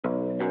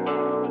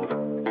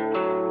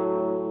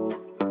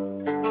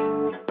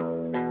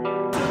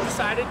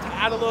decided to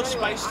add a little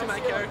spice to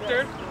my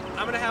character.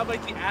 I'm gonna have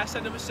like the ass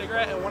end of a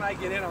cigarette, and when I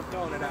get in, I'm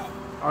throwing it out.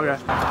 Okay.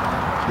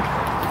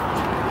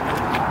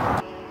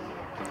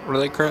 What are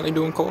they currently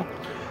doing, Cole?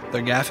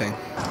 They're gaffing.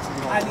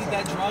 I need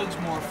that drugs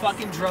more.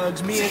 Fucking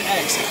drugs. Me and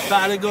X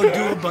about to go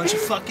do a bunch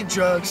of fucking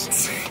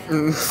drugs.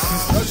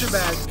 Drugs are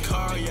bad.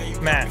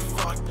 Matt.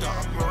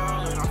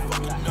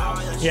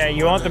 Yeah,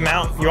 you want the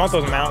mount. You want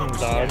those mountains,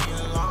 dog.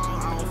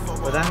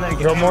 But then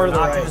they go more to the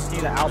right.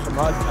 See the alpha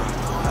mud.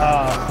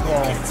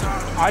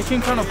 Well, I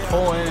can kind of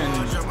pull in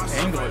and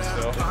angle it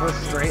still. If we're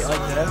straight like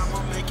this.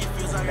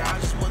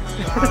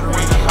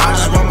 I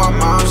just want my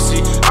mom to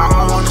see. I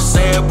don't want to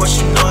say it, but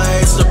you know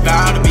it's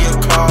about to be a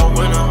cold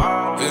winter.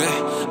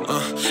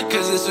 Yeah,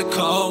 cause it's a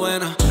cold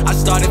winter. I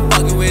started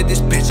fucking with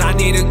this bitch. I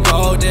need a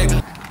gold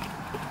digger.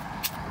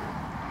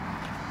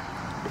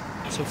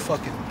 It's a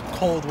fucking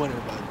cold winter,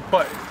 bud.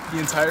 But the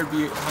entire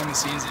behind the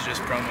scenes is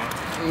just promo.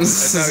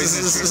 That's how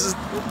he's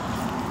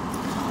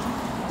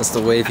That's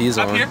the wave he's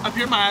on. Up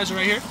here, my eyes are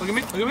right here. Look at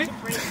me, look at me.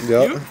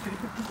 Yep.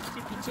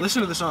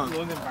 Listen to the song.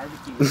 I'm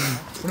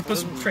gonna put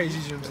some crazy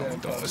zooms in.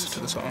 Don't listen to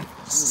the song.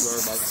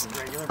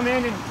 Come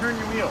in and turn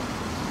your wheel.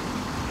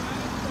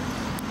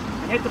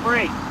 And hit the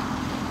brake.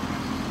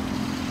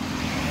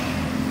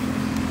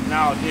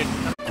 No, dude.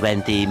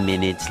 20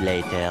 minutes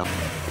later.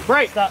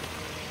 Brake! Stop.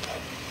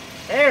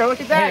 Hey, look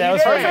at that. Hey, that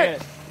was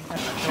perfect.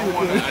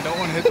 I don't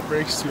want to hit the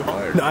brakes too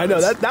hard. No, I know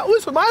that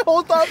was my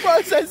whole thought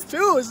process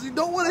too. Is you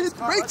don't want to hit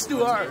the brakes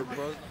too hard.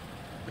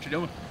 What you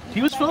doing?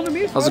 He was filming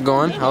me. How's it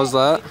going? How's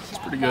that? It's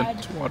pretty good.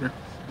 It's water.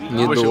 You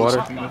need the water.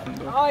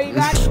 Oh, you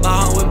got it. My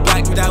heart went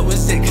black, but that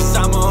was it, cause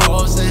I'm a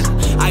hosen.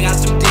 I got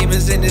some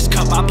demons in this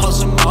cup, I post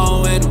some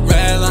more in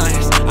red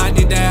lines. I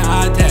need that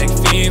high-tech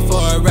fiend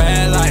for a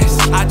red lights.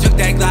 I took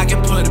that Glock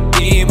and put a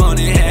beam on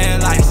the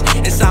headlights.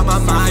 Inside my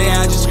mind,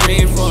 yeah, I just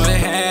scream for a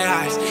head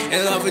ice.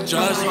 In love with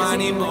drugs, so I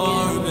need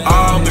more of it.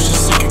 Oh, but you're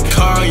sick of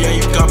car, yeah,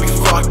 you got me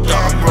fucked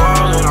up. I'm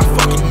rolling, I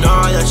fucking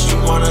know that you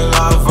wanna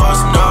love us.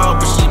 No,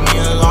 but leave me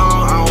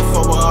alone, I don't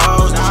fuck with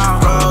hoes. Now she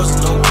froze,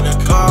 know when to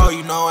call,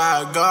 you know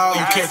how it go.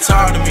 You can't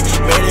talk to me,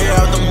 made it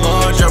out the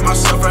mud, drop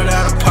myself right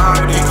out of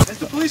poverty. If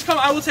the police come,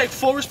 I will take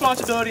full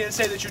responsibility and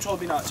say that you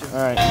told me not to.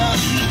 All right.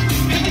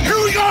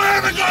 Here we go, here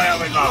we go, here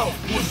we go.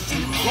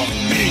 1,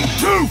 me,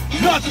 2,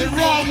 nothing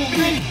wrong with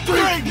me.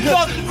 3,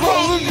 nothing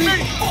wrong with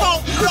me.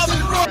 4,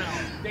 nothing wrong.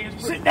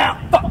 Sit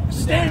down, fuck,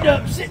 stand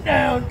up, sit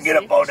down. Get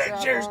up on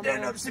that chair,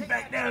 stand up, sit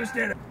back down,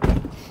 stand up.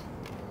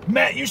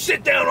 Matt, you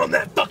sit down on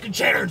that fucking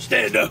chair and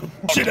stand up.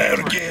 Sit down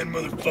again,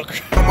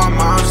 motherfucker. My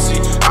mom's